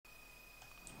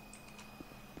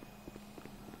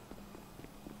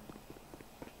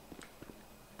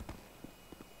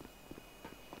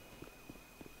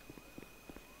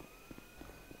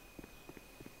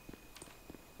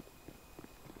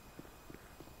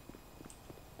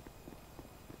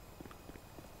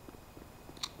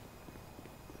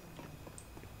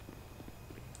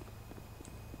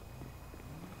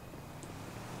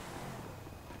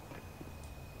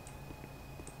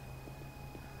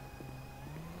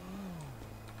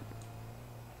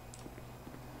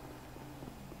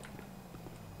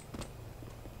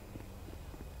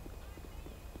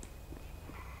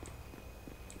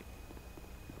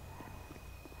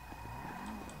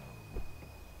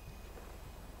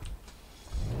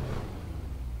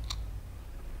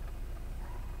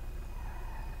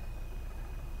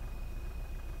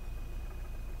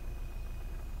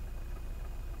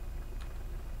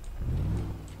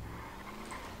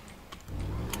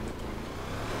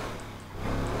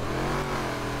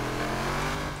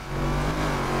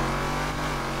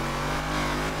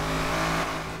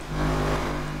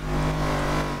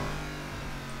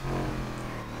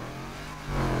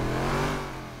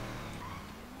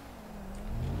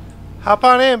Hop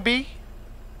on in, B.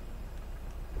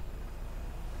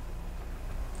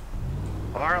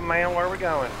 All right, man, where are we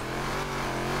going?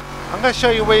 I'm gonna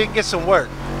show you where you can get some work.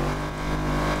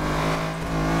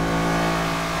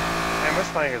 Man, this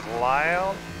thing is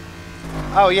loud.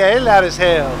 Oh yeah, it's loud as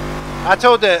hell. I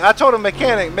told the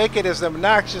mechanic make it as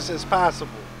obnoxious as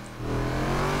possible.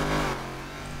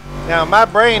 Now my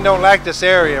brain don't like this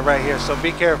area right here, so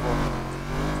be careful.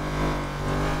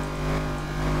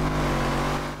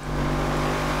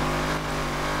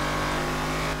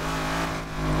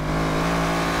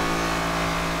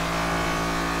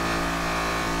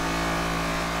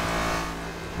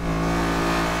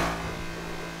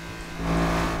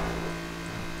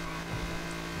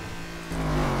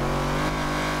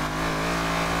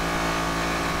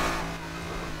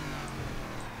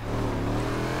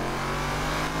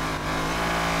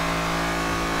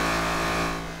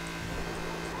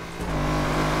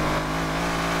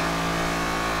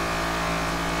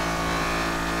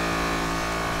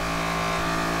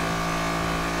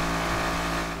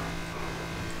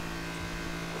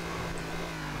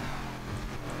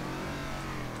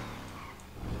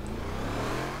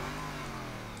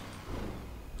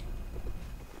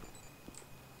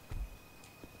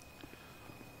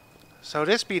 So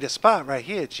this be the spot right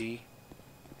here, G.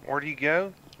 Where do you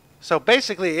go? So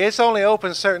basically, it's only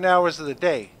open certain hours of the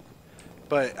day,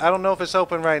 but I don't know if it's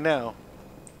open right now.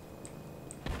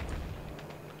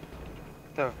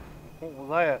 What was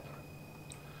that?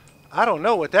 I don't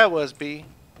know what that was, B.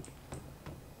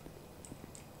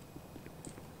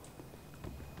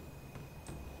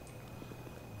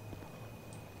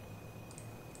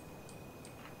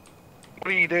 What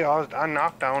do you do? I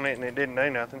knocked on it and it didn't do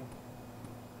nothing.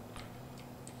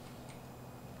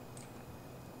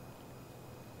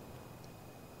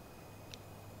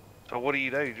 So what do?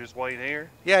 You just wait here?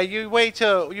 Yeah, you wait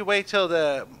till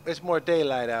it's more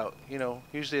daylight out. You know,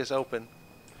 usually it's open.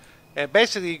 And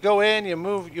basically, you go in, you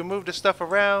move the stuff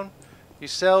around, you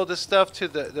sell the stuff to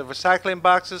the recycling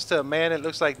boxes to a man that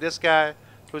looks like this guy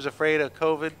who's afraid of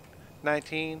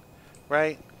COVID-19,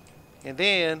 right? And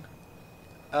then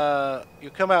you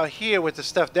come out here with the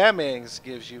stuff that man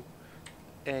gives you,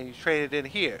 and you trade it in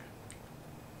here.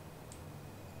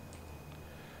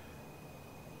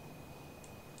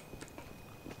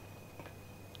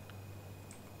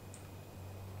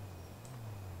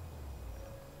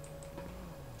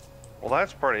 Well,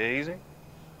 that's pretty easy.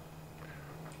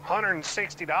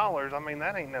 $160. I mean,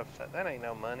 that ain't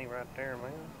no money right there,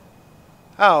 man.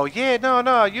 Oh yeah,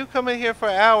 no. You come in here for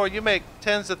an hour, you make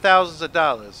tens of thousands of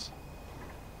dollars.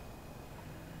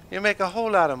 You make a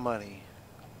whole lot of money.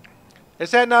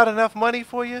 Is that not enough money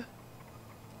for you?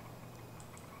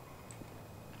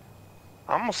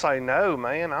 I'm gonna say no,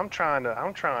 man. I'm trying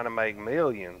to make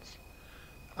millions.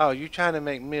 Oh, you trying to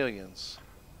make millions.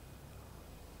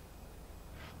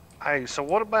 Hey, so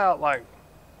what about like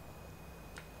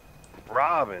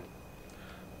robbing?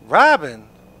 Robbing?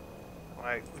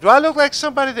 Like, Do I look like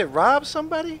somebody that robbed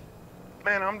somebody?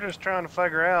 man, I'm just trying to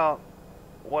figure out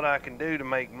what I can do to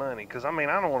make money. Cause I mean,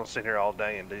 I don't want to sit here all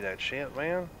day and do that shit,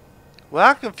 man. Well,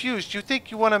 I'm confused. You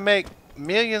think you want to make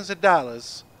millions of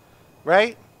dollars,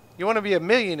 right? You want to be a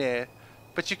millionaire,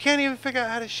 but you can't even figure out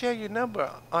how to share your number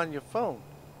on your phone.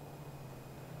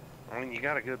 I mean, you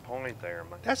got a good point there,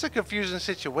 man. That's a confusing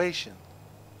situation.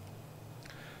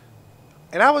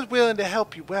 And I was willing to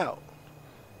help you out.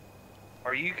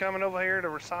 Are you coming over here to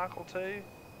recycle too?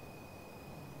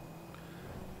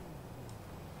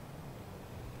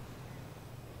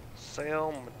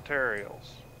 Sell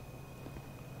materials.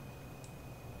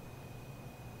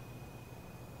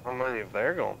 I don't know if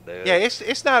they're gonna do it. Yeah,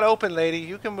 it's not open, lady.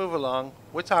 You can move along.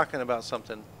 We're talking about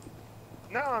something.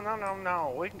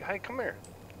 No. We can. Hey, come here.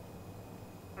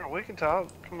 We can talk.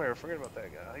 Come here. Forget about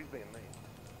that guy. He's being mean.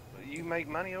 You make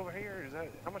money over here? Is that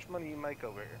how much money you make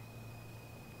over here?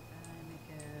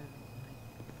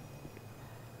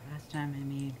 Last time I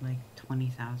made like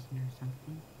 20,000 or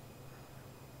something.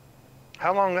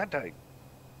 How long that take?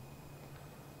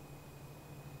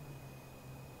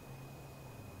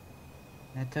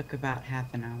 That took about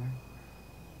half an hour.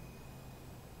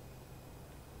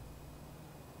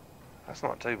 That's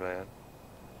not too bad.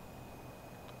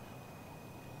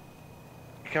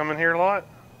 You come in here a lot?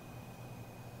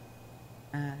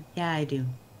 Yeah, I do.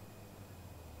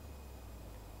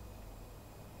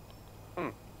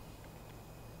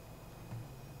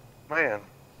 Man,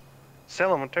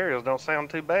 selling materials don't sound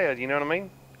too bad, you know what I mean?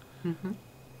 Mm-hmm.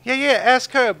 Yeah, ask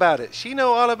her about it. She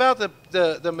know all about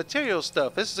the material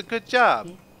stuff. This is a good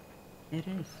job. It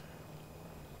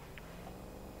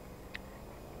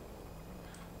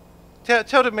is.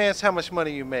 Tell the man how much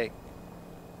money you make.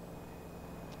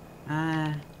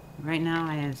 Uh, right now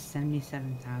I have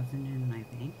 77,000 in my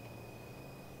bank.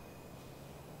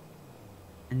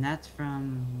 And that's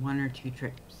from 1 or 2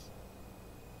 trips.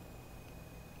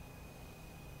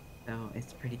 So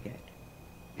it's pretty good.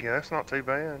 Yeah, that's not too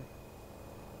bad.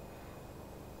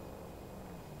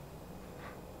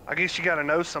 I guess you got to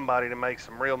know somebody to make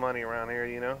some real money around here,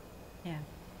 you know? Yeah.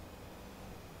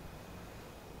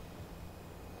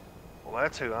 Well,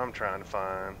 that's who I'm trying to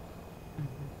find. Mhm.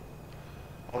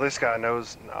 Well, this guy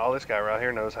knows, all this guy right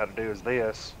here knows how to do is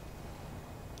this.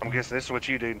 I'm guessing this is what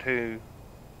you do too.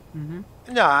 Mhm.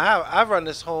 No, I run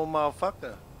this whole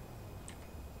motherfucker.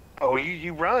 Oh,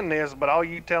 you run this, but all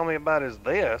you tell me about is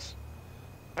this.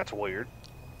 That's weird.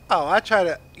 Oh, I try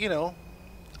to, you know,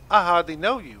 I hardly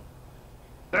know you.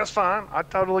 That's fine. I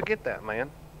totally get that, man.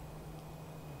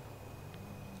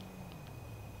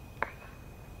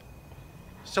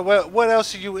 So what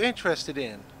else are you interested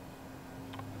in?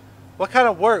 What kind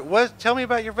of work? What? Tell me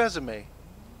about your resume.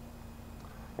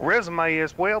 Resume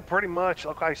is, well, pretty much,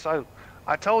 okay, so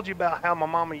I told you about how my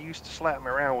mama used to slap me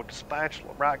around with the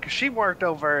spatula, right? Because she worked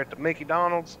over there at the Mickey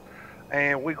Donald's,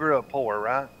 and we grew up poor,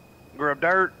 right? Grew up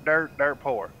dirt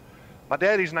poor. My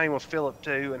daddy's name was Philip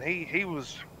too, and he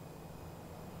was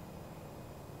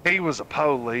a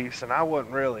police, and I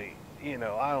wasn't really, you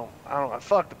know, I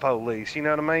fuck the police, you know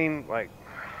what I mean? Like,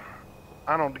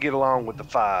 I don't get along with the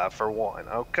five for one,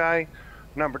 okay?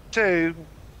 Number two,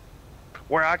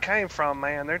 where I came from,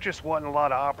 man, there just wasn't a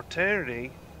lot of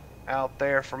opportunity out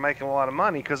there for making a lot of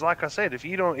money. Because, like I said, if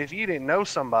you didn't know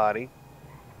somebody,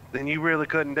 then you really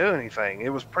couldn't do anything. It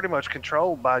was pretty much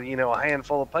controlled by, you know, a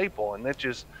handful of people, and that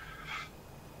just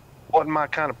wasn't my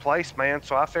kind of place, man.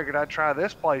 So I figured I'd try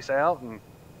this place out, and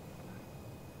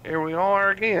here we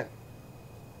are again.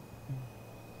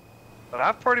 But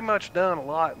I've pretty much done a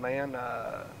lot, man.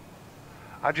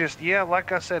 I just, yeah,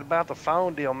 like I said about the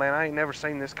phone deal, man, I ain't never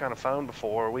seen this kind of phone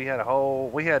before. We had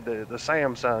the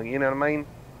Samsung, you know what I mean?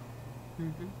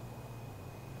 Mhm.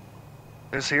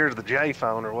 This here's the J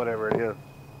phone or whatever it is.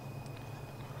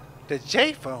 The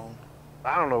J phone.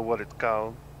 I don't know what it's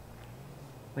called.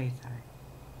 Wait, sorry.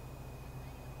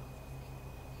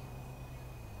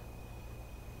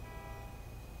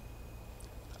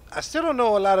 I still don't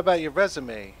know a lot about your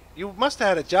resume. You must have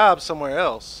had a job somewhere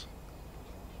else.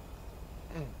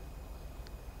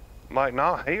 Might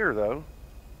not here though.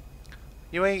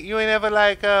 You ain't ever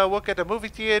like work at the movie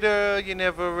theater. You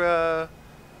never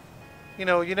you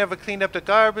never cleaned up the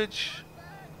garbage.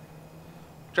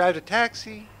 Drive the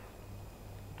taxi.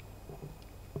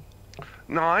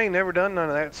 No, I ain't never done none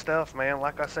of that stuff, man.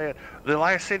 Like I said, the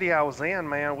last city I was in,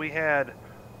 man, we had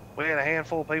a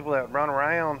handful of people that run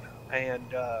around, and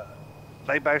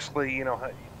they basically,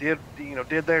 did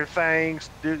their things,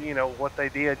 did what they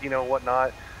did,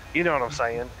 whatnot, you know what I'm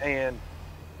saying? And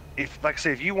if, like I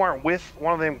said, if you weren't with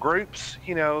one of them groups,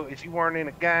 if you weren't in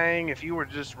a gang, if you were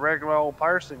just a regular old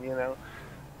person,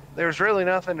 there's really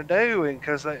nothing to do, and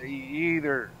because you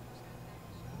either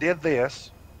did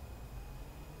this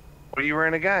or you were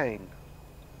in a gang.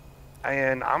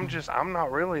 And I'm not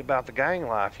really about the gang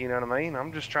life, you know what I mean?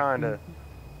 I'm just trying to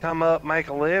come up, make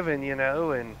a living,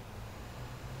 and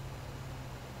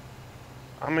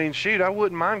I mean, shoot, I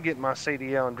wouldn't mind getting my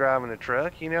CDL and driving a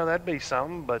truck, that'd be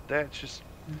something, but that's just,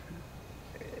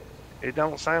 it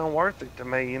don't sound worth it to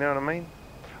me, you know what I mean?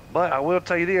 But I will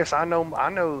tell you this, I know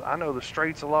the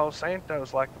streets of Los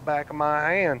Santos like the back of my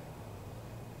hand.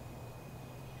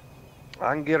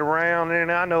 I can get around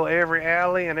and I know every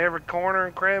alley and every corner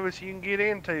and crevice you can get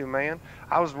into, man.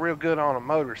 I was real good on a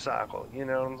motorcycle, you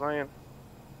know what I'm saying?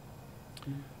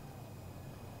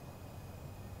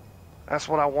 That's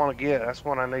what I want to get. That's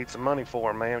what I need some money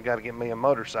for, man. Got to get me a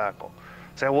motorcycle.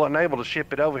 See, I wasn't able to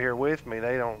ship it over here with me.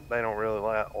 They don't really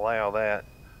allow that.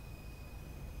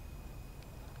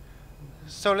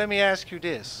 So let me ask you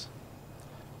this.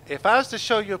 If I was to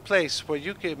show you a place where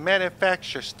you could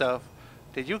manufacture stuff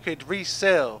that you could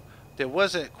resell that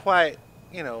wasn't quite,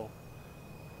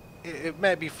 it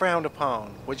might be frowned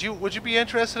upon. Would you be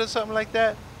interested in something like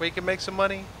that where you can make some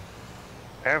money?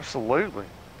 Absolutely.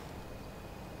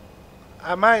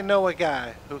 I might know a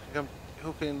guy who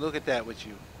can look at that with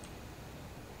you.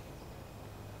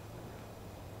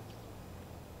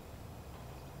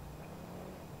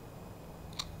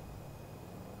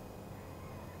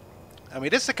 I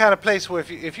mean, this is the kind of place where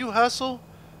if you hustle,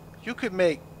 you could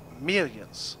make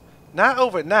millions. Not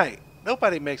overnight.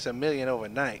 Nobody makes $1 million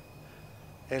overnight.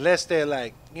 Unless they're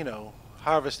like,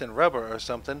 harvesting rubber or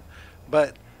something.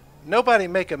 But nobody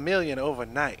make $1 million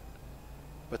overnight.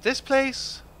 But this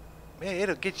place, man,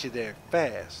 it'll get you there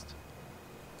fast.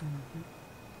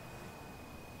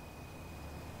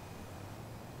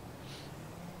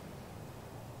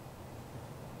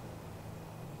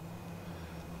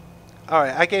 All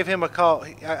right, I gave him a call.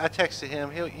 I texted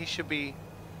him. He should be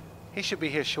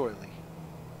here shortly.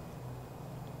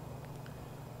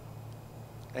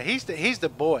 And he's the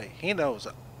boy. He knows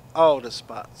all the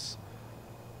spots.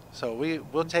 So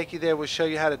we'll take you there. We'll show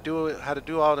you how to do it, how to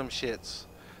do all them shits,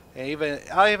 and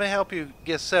I'll even help you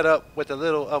get set up with the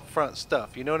little upfront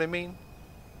stuff. You know what I mean?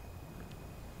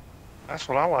 That's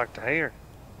what I like to hear.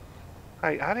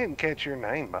 Hey, I didn't catch your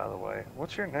name, by the way.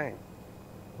 What's your name?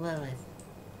 Lilith.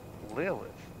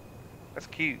 Lilith. That's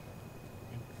cute.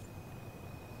 Thanks.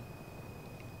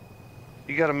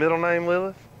 You got a middle name,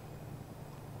 Lilith?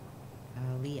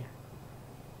 Leah.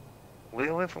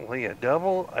 Lilith and Leah.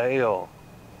 Double L.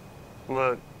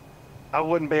 Look, I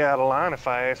wouldn't be out of line if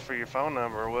I asked for your phone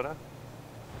number, would I?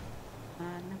 No.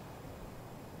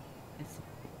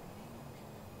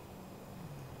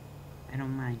 I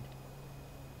don't mind.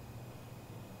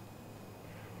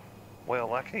 Well,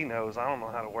 like he knows, I don't know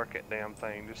how to work that damn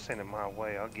thing. Just send it my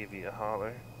way. I'll give you a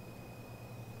holler.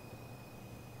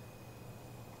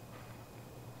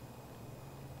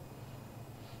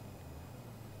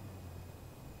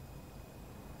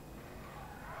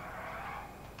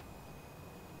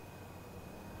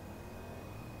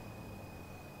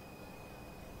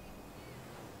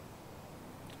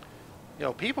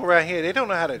 Yo, people around here, they don't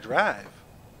know how to drive.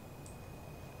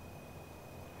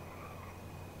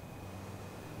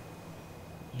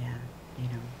 Yeah, you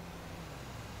know.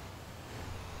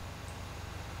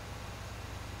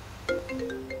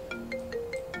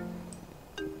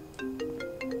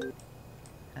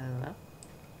 Hello?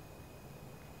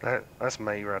 That's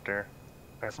me right there.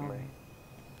 That's me.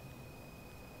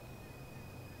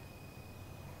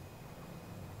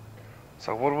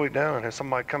 So what are we doing? Is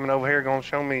somebody coming over here gonna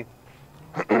show me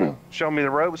show me the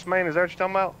ropes, man? Is that what you're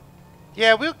talking about?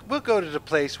 Yeah, we'll go to the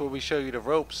place where we show you the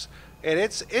ropes, and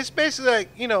it's basically like,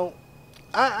 you know,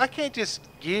 I can't just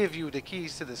give you the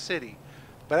keys to the city,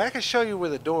 but I can show you where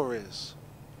the door is.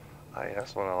 Hey,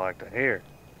 that's what I like to hear.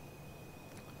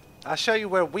 I'll show you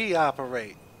where we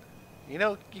operate. You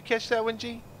know, you catch that one,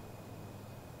 G?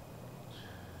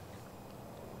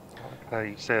 Hey,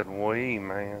 you said we,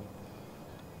 man.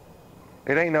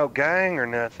 It ain't no gang or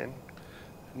nothing.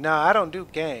 No, I don't do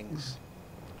gangs.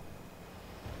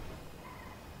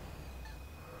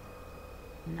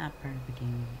 Not part of the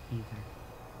game either.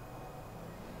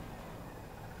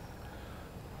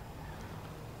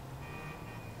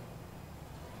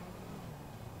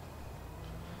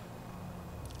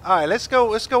 All right, let's go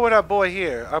with our boy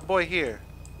here. Our boy here.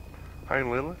 Hey,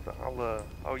 Lilith,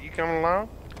 oh, you coming along?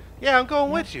 Yeah, I'm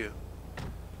going with you.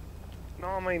 No,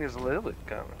 I mean, is Lilith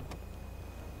coming?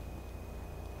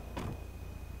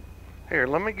 Here,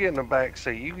 let me get in the back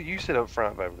seat. You sit up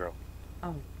front, baby girl.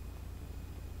 Oh.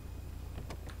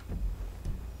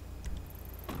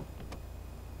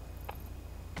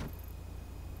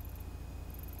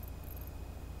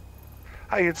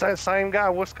 Hey, it's that same guy.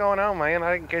 What's going on, man?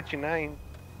 I didn't get your name.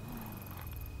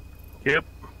 Yep.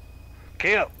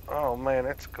 Kip. Oh, man,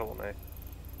 that's a cool name.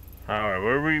 Alright,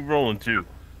 where are we rolling to?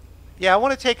 Yeah, I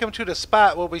want to take him to the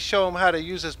spot where we show him how to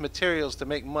use his materials to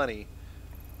make money.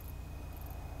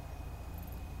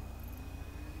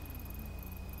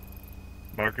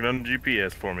 Mark it on the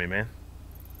GPS for me, man.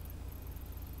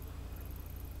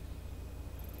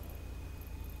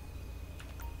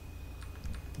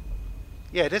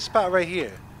 Yeah, this spot right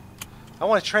here. I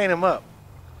want to train him up.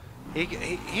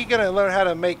 He gonna learn how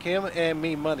to make him and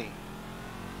me money.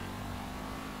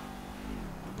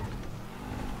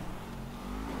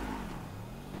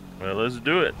 Well, let's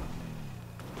do it.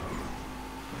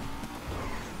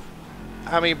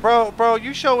 I mean, bro,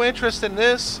 you show interest in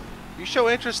this. You show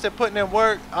interest in putting in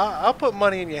work. I'll put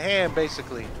money in your hand,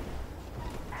 basically.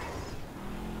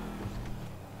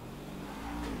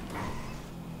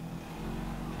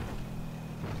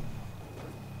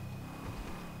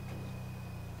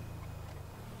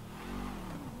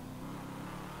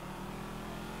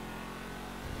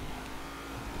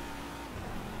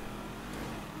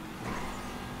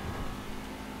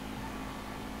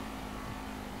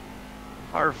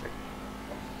 Perfect.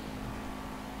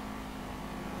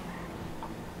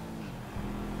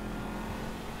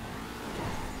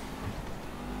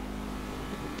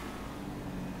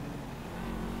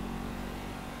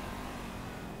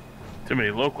 Too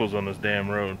many locals on this damn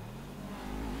road.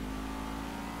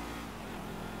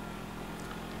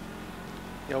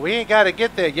 You know, we ain't got to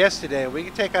get there yesterday. We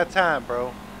can take our time,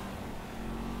 bro.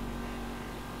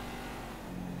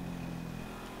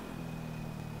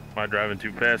 Am I driving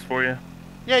too fast for you?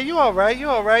 Yeah, you all right. You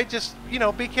all right. Just, you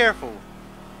know, be careful.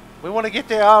 We want to get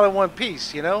there all in one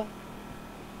piece, you know?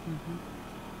 Mm-hmm.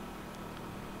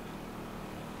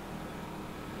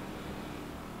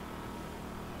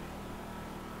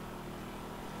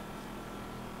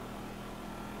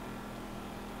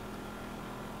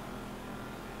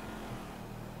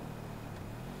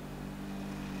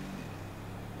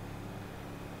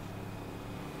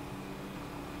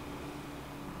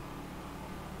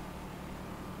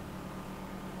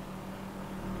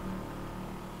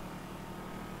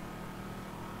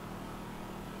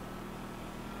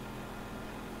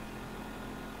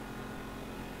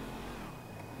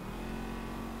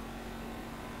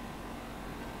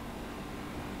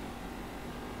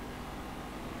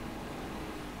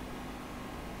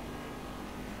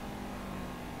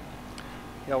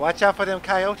 Yo, watch out for them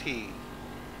coyote. Yeah.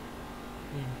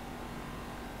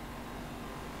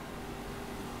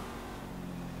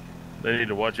 They need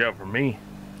to watch out for me.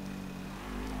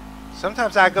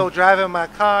 Sometimes I go driving my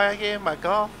car here, my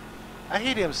golf. I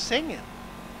hear them singing.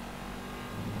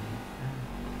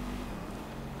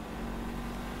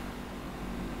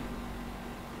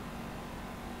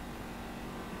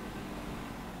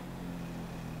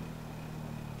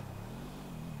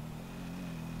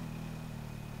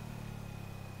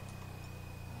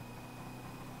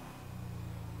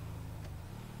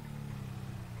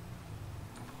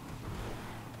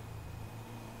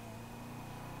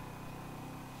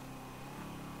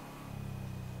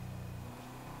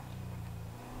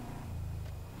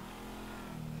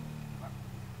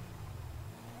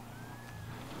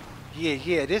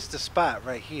 Yeah, this the spot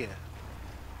right here.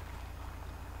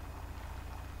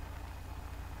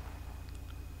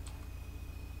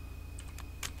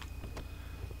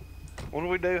 What do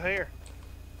we do here?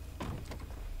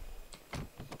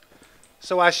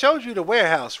 So I showed you the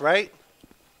warehouse, right?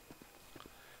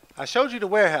 I showed you the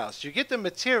warehouse. You get the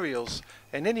materials,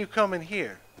 and then you come in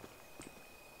here.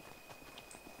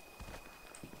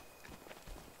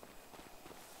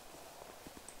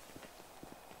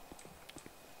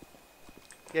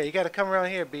 Yeah, you gotta come around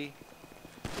here, B.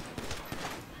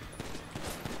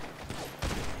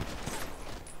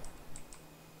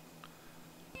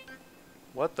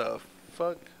 What the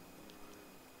fuck?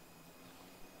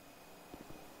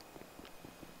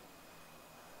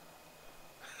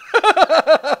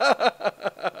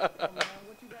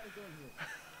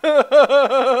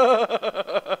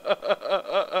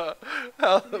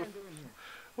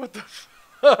 What the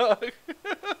fuck?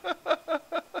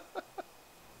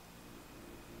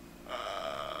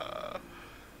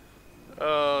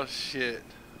 Oh shit.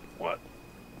 What?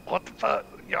 What the fuck?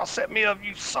 Y'all set me up,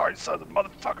 you sorry sons of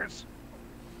motherfuckers.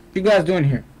 What you guys doing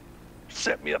here?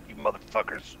 Set me up, you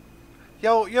motherfuckers.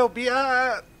 Yo, B,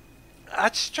 I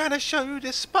just trying to show you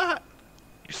this spot.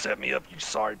 You set me up, you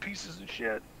sorry pieces of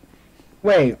shit.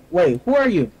 Wait, who are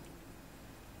you?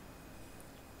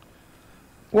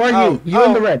 Who are you? You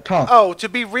in the red, talk. Oh, to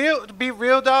be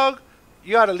real, dog,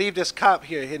 you ought to leave this cop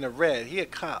here in the red. He a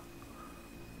cop.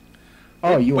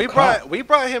 Oh, you a cop. We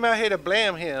brought him out here to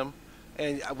blame him,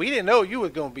 and we didn't know you was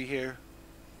gonna be here.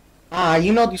 Ah,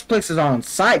 you know these places are on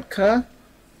site, cuh.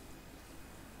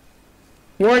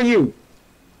 Who are you?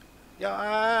 Yo,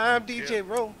 I'm DJ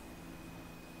Rowe.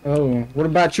 Oh, what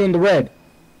about you in the red?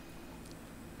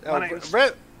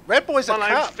 Red Boy's a My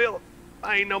name's cop. Philip.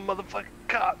 I ain't no motherfucking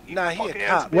cop. You Nah, he a fucking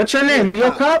cop. ass What's your He a name? You a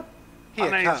cop. cop? He My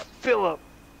a name's cop. Philip.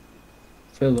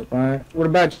 Philip, alright. What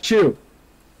about you?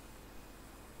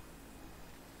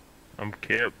 I'm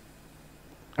Kip.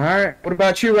 Alright, what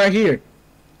about you right here?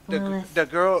 Willis. The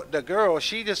girl,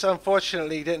 she just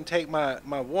unfortunately didn't take my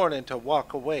warning to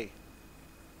walk away.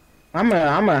 I'm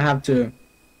gonna have to...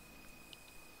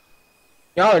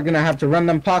 Y'all are gonna have to run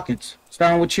them pockets.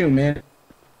 Starting with you, man.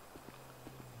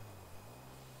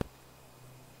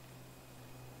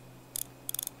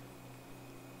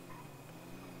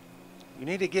 You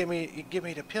need to give me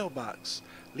the pillbox.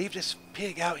 Leave this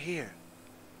pig out here.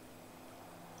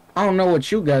 I don't know what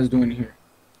you guys doing here.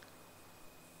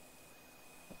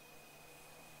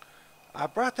 I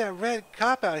brought that red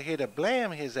cop out here to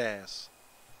blame his ass.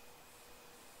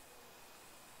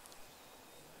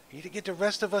 You need to get the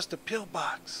rest of us the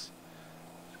pillbox.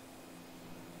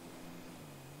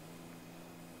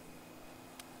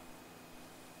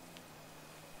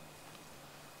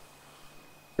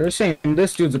 They're saying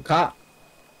this dude's a cop.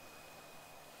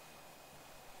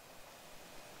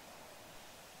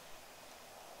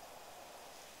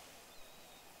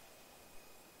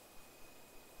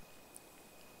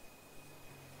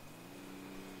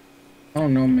 I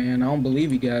don't know, man. I don't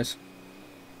believe you guys.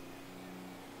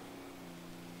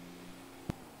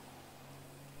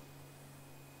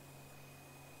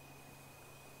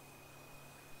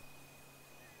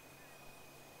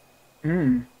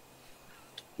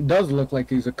 It does look like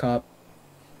he's a cop.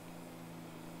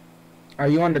 Are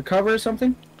you undercover or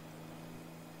something?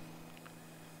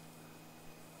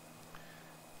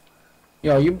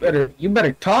 Yo, you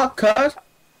better talk, cuz.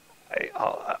 Hey,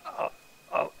 all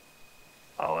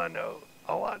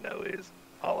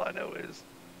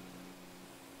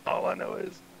I know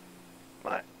is,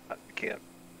 I can't.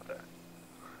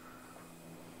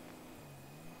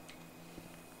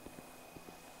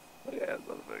 Look at that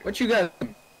motherfucker. What you guys?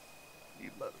 You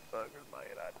motherfuckers,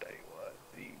 man! I tell you what,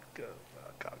 you go,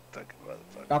 cocksucking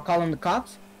motherfucker. Y'all calling the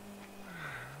cops?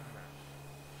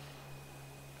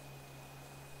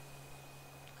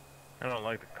 I don't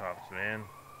like the cops, man.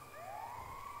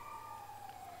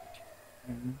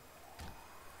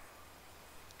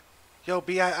 Yo,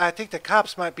 B, I think the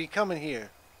cops might be coming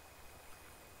here.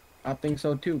 I think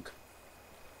so too.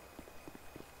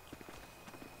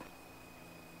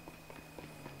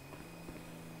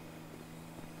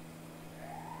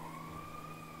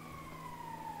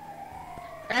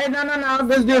 Hey, no.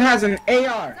 This dude has an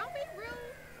AR. Don't be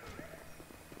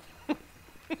rude.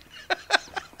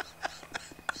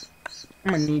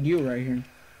 I'm gonna need you right here.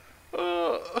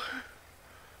 Oh,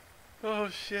 oh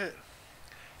shit.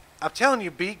 I'm telling you,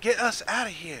 B, get us out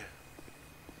of here.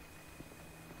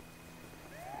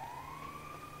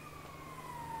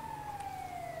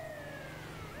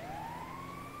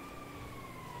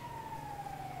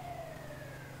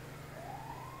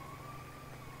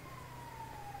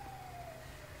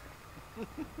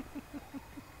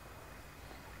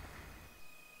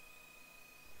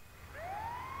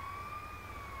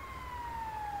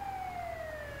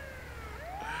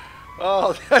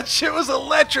 Oh, that shit was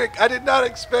electric. I did not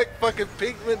expect fucking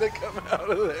Pinkman to come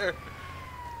out of there.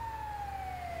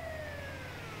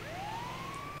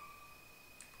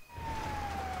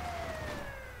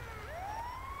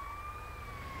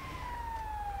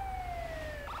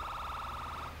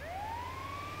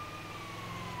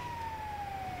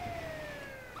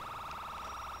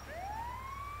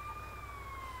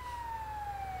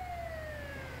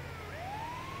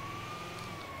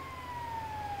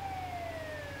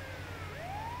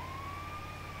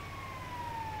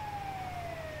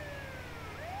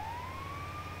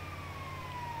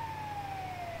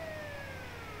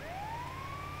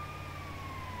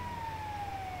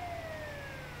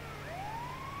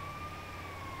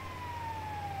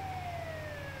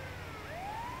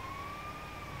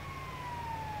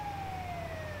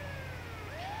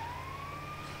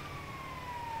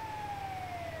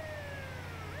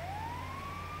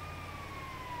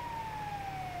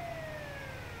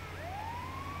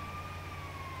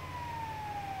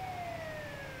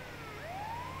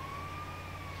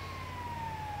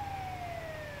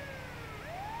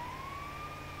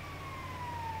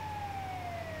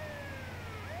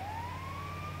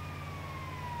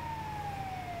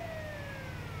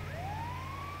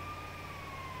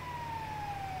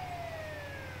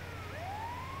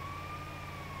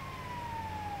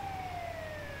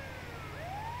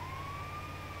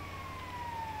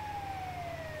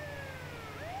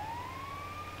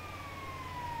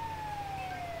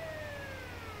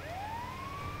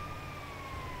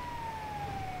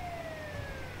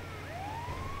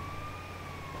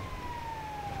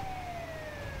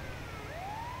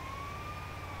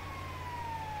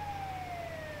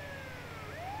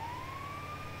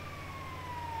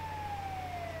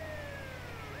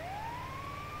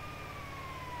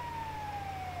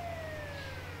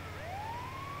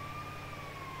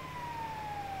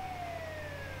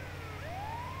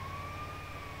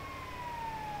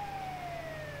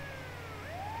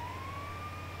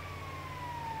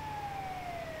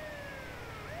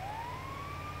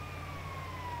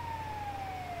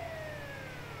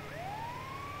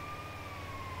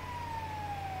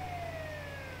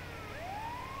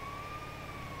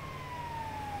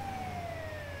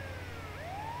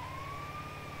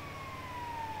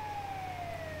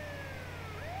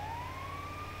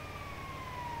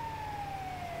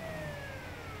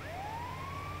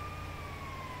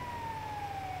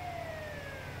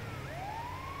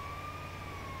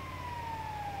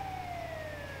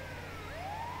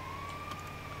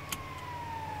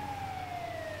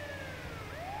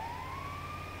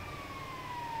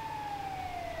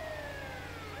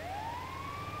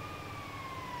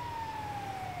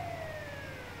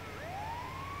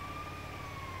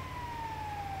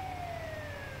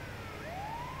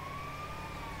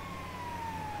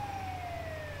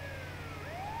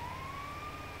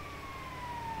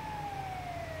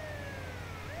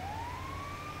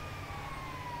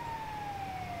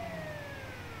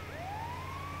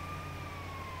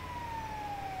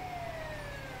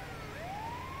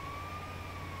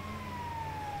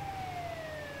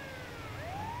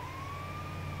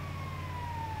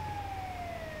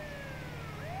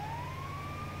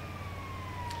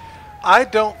 I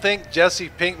don't think Jesse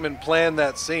Pinkman planned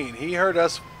that scene. He heard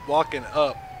us walking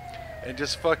up and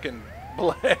just fucking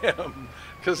blam.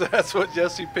 Because that's what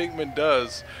Jesse Pinkman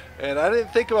does. And I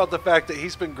didn't think about the fact that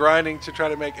he's been grinding to try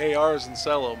to make ARs and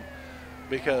sell them.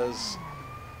 Because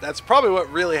that's probably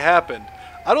what really happened.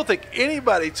 I don't think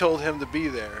anybody told him to be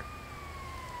there.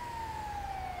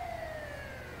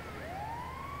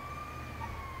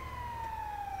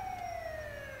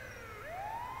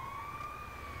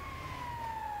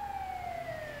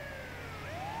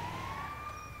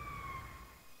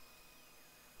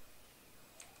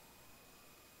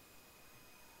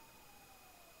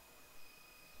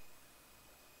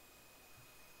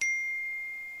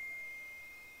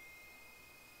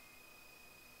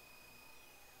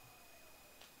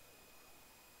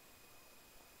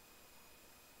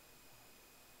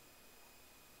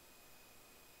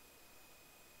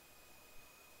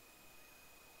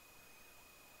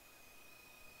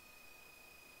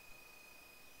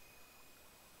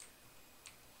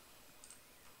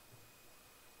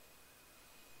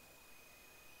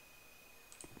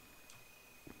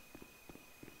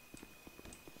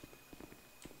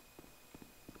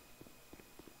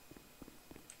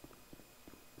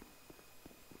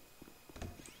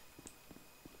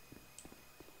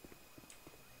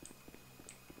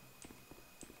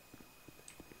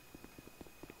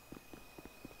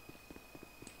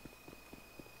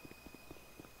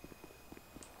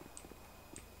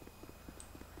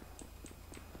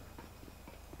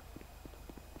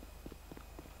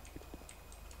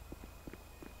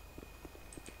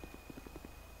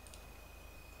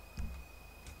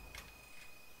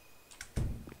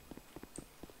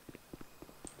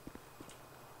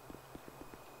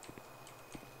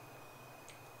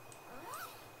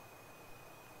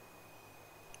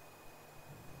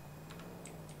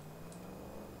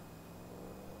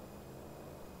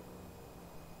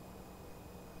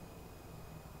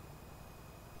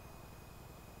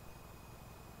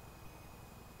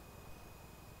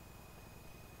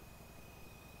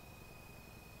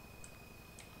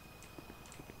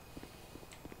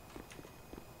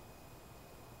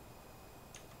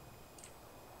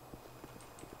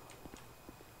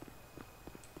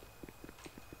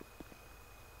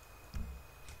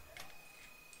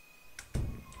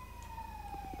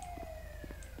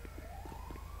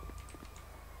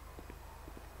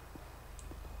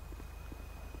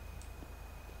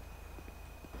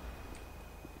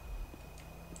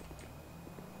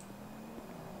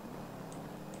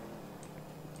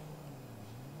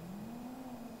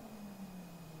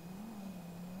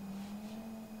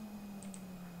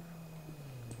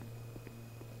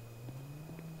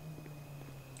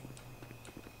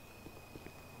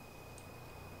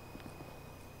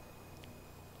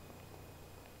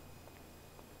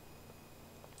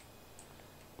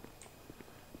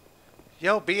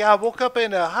 Yo, B, I woke up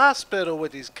in the hospital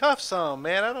with these cuffs on,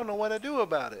 man. I don't know what to do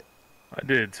about it. I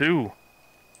did too.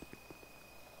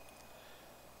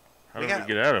 How do we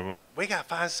get out of them? We gotta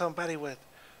find somebody with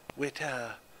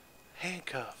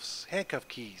handcuff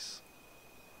keys.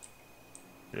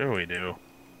 Yeah, we do.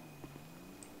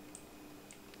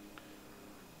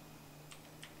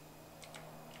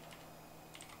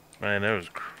 Man, that was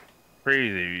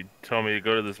crazy. You told me to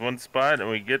go to this one spot, and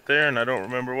we get there, and I don't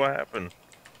remember what happened.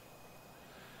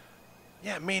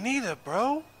 Yeah, me neither,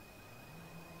 bro.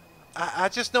 I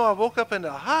just know I woke up in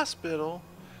the hospital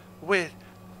with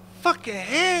fucking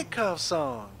handcuffs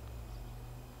on.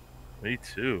 Me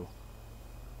too.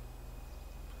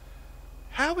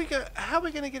 How we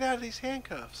gonna get out of these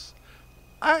handcuffs?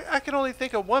 I can only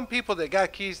think of one people that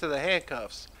got keys to the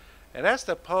handcuffs, and that's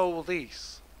the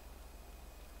police.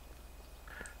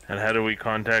 And how do we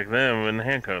contact them in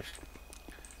handcuffs?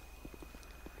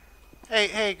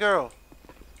 Hey, girl.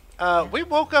 We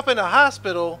woke up in the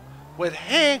hospital with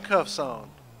handcuffs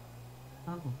on.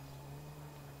 Oh,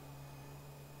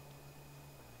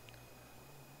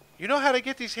 You know how to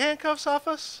get these handcuffs off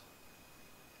us?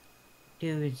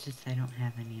 dude, it's just I don't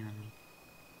have any on me.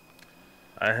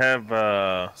 I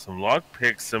have some lock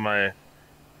picks in my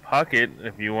pocket.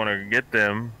 If you want to get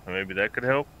them, maybe that could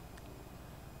help.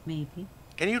 Maybe.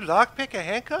 Can you lockpick a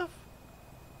handcuff?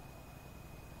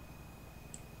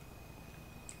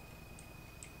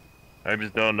 I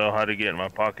just don't know how to get my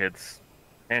pockets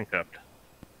handcuffed.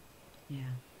 Yeah.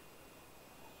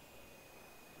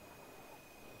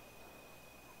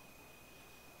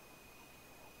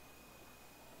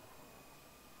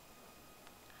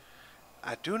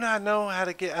 I do not know how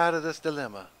to get out of this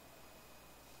dilemma.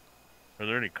 Are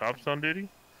there any cops on duty?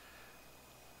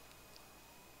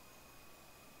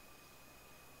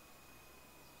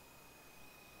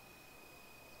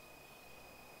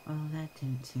 Well, that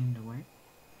didn't seem to work.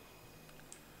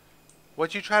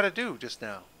 What'd you try to do just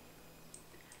now?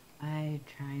 I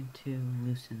tried to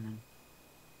loosen them.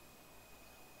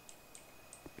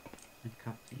 With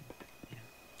coffee. Yeah.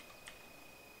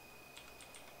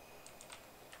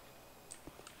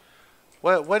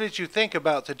 What did you think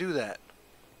about to do that?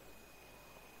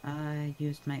 I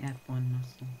used my F1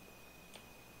 muscle.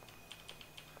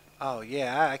 Oh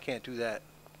yeah, I can't do that.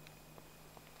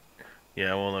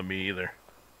 Yeah, it won't let me either.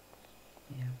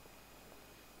 Yeah.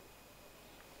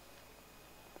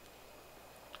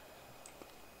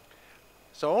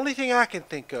 So only thing I can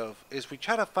think of is we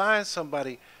try to find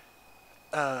somebody.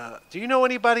 Do you know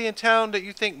anybody in town that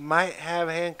you think might have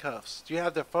handcuffs? Do you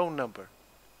have their phone number?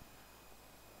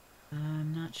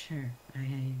 I'm not sure.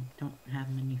 I don't have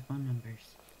many phone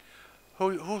numbers.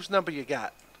 Whose number you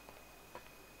got?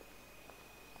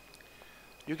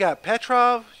 You got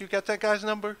Petrov? You got that guy's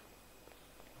number?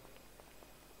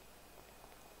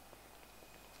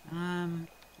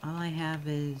 All I have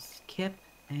is Kip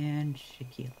and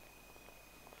Shaquille.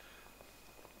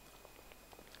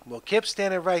 Well, Kip's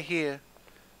standing right here.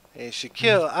 And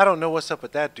Shaquille, I don't know what's up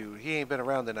with that dude. He ain't been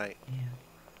around tonight. Yeah.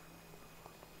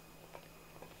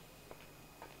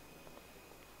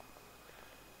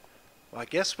 Well, I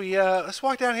guess we, let's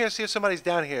walk down here and see if somebody's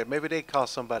down here. Maybe they call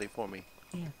somebody for me.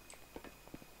 Yeah.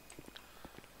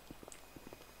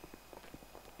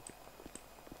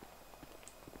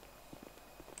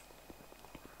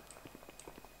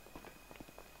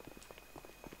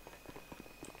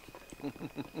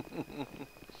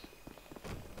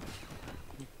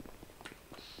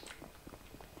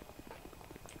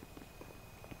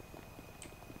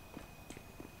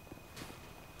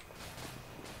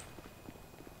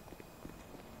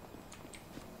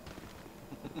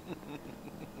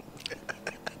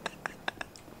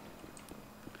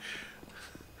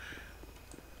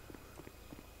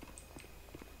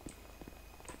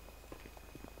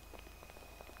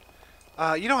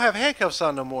 You don't have handcuffs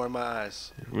on no more in my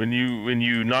eyes. When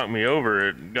you knocked me over,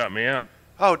 it got me out.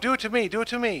 Oh, do it to me. Do it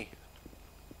to me.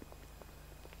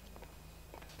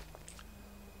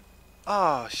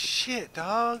 Oh, shit,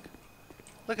 dog.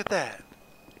 Look at that.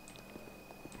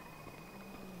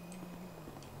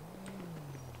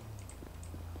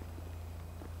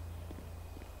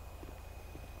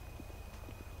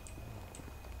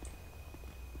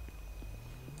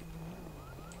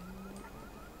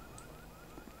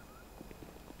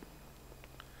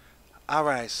 All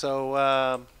right, so,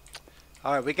 all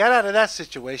right, we got out of that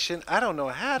situation. I don't know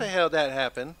how the hell that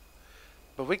happened,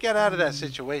 but we got out of that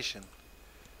situation.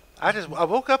 I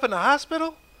woke up in the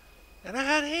hospital, and I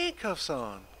had handcuffs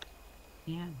on.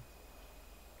 Yeah.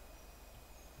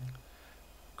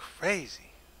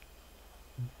 Crazy.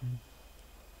 Mhm.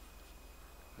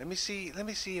 Let me see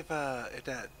if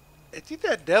is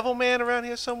that devil man around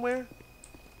here somewhere?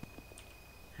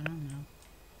 I don't know.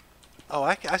 Oh,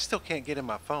 I still can't get in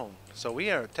my phone. So we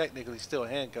are technically still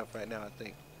handcuffed right now, I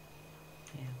think.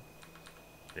 Yeah.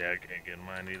 Yeah, I can't get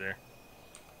mine either.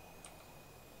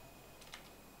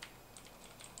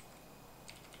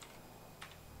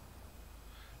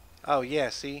 Oh, yeah,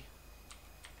 see?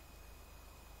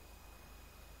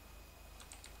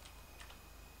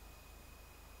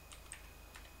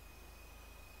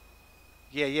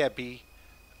 Yeah, B.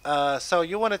 So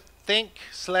you want to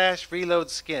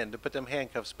think/reload skin to put them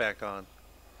handcuffs back on.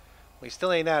 We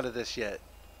still ain't out of this yet.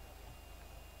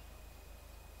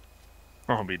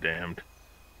 I'll be damned.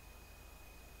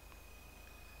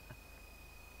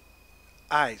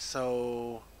 Alright,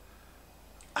 so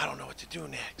I don't know what to do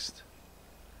next.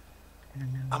 I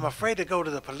don't know. I'm afraid to go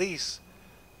to the police.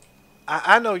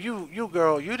 I know you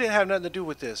girl, you didn't have nothing to do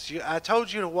with this. I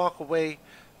told you to walk away.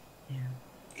 Yeah.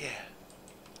 Yeah.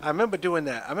 I remember doing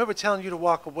that. I remember telling you to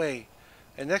walk away.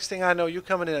 And next thing I know, you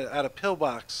coming in out of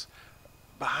pillbox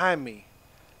behind me.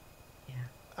 Yeah.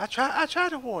 I tried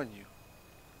to warn you.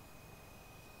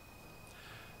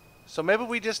 So maybe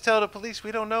we just tell the police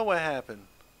we don't know what happened.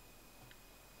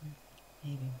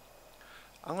 Maybe.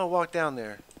 I'm gonna walk down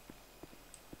there.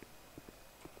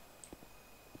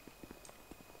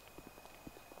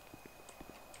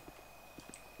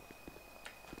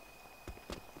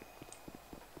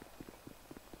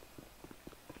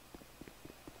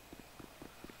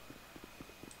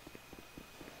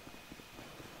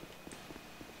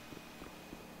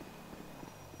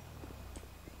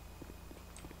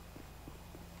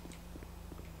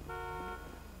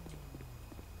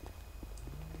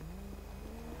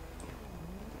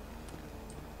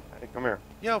 Hey, come here.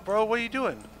 Yo, bro, what are you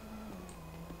doing?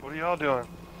 What are y'all doing?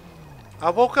 I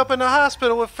woke up in the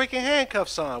hospital with freaking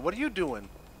handcuffs on. What are you doing?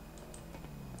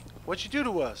 What you do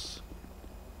to us?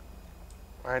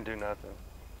 I ain't do nothing.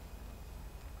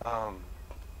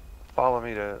 Follow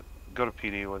me to go to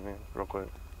PD with me real quick.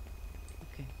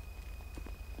 Okay.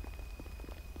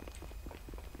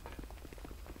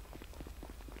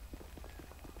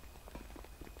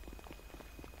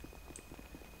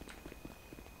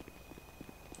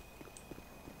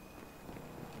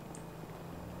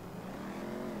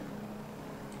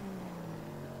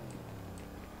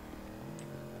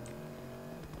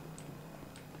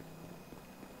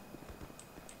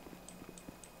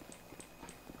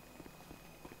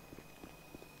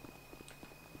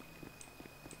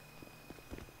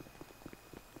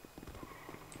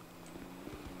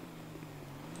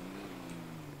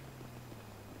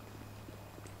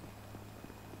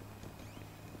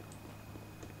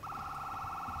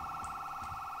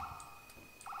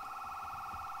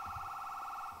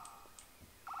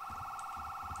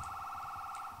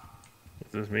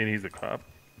 Does this mean he's a cop?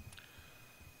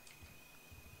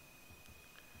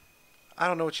 I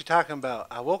don't know what you're talking about.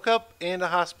 I woke up in the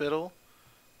hospital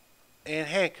in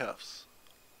handcuffs.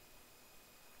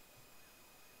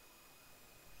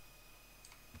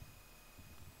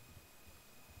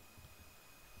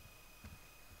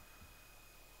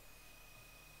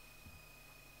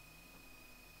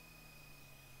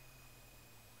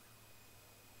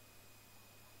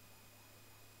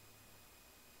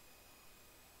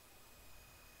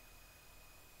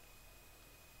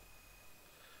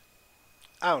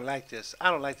 I don't like this. I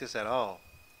don't like this at all.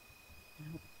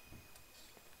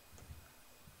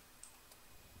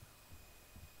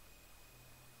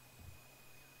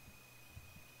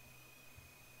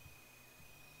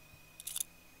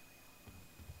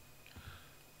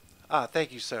 Ah,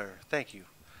 thank you, sir. Thank you.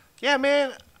 Yeah,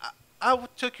 man, I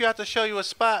took you out to show you a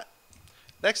spot.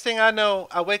 Next thing I know,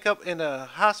 I wake up in a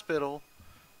hospital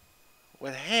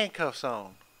with handcuffs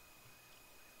on.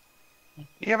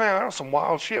 Yeah, man, that was some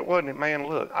wild shit, wasn't it, man?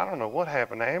 Look, I don't know what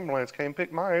happened. The ambulance came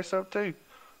pick my ass up too.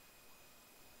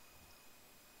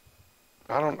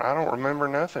 I don't remember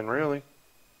nothing really.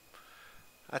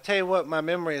 I tell you what, my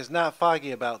memory is not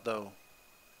foggy about though.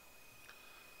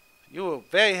 You were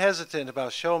very hesitant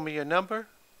about showing me your number,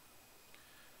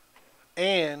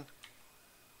 and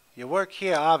you work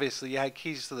here. Obviously, you had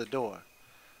keys to the door.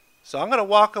 So I'm gonna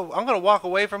walk. I'm gonna walk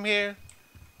away from here,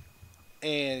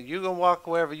 and you can walk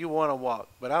wherever you want to walk.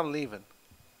 But I'm leaving.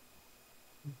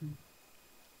 Mm-hmm.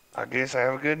 I guess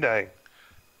have a good day.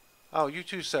 Oh, you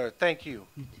too, sir. Thank you.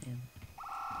 You too.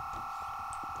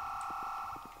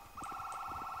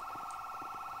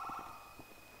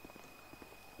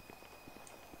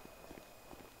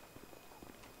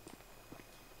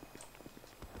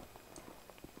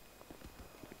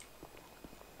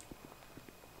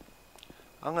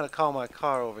 I'm gonna call my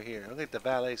car over here. I'll get the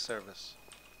valet service.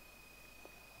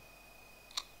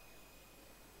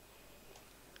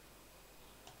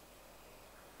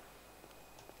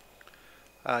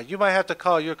 You might have to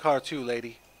call your car too,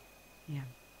 lady. Yeah.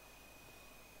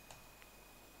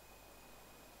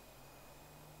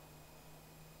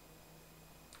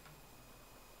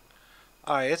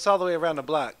 All right, it's all the way around the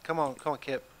block. Come on,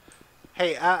 Kip.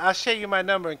 Hey, I'll share you my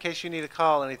number in case you need a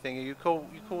call or anything. Are you cool?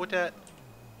 You cool with that?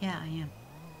 Yeah, I am.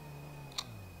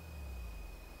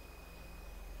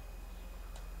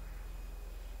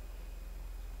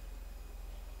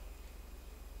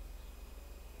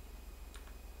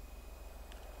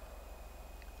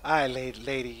 All right,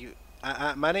 lady.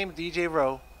 My name is DJ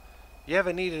Rowe. You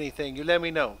ever need anything, you let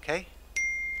me know, okay?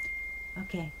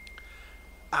 Okay.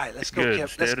 All right, let's go, Good. Kip.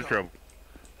 Stay Let's out of go. trouble.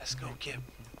 Let's go, Kip.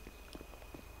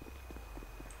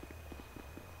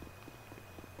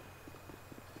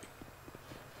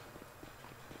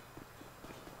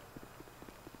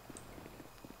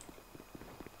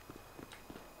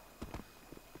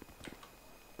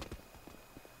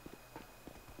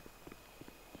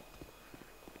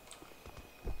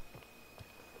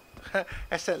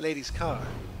 That's that lady's car.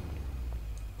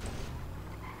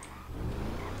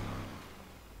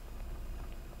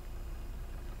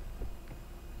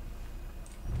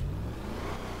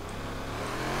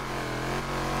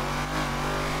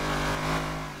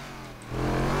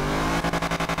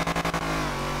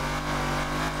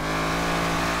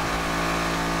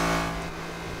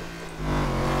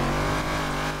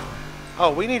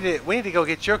 Oh, we need to go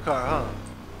get your car, huh?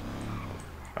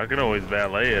 I can always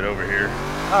valet it over here.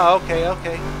 Oh,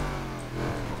 okay.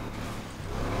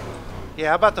 Yeah,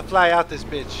 I'm about to fly out this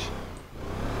bitch.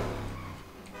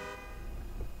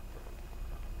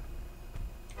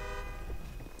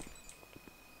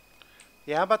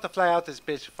 Yeah, I'm about to fly out this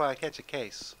bitch before I catch a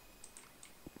case.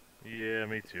 Yeah,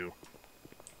 me too.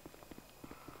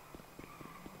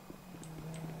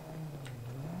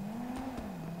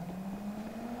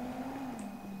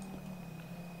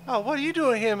 Oh, what are you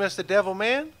doing here, Mr. Devil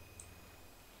Man?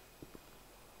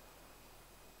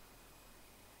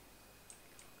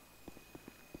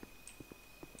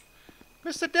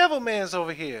 Mr. Devil Man's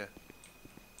over here.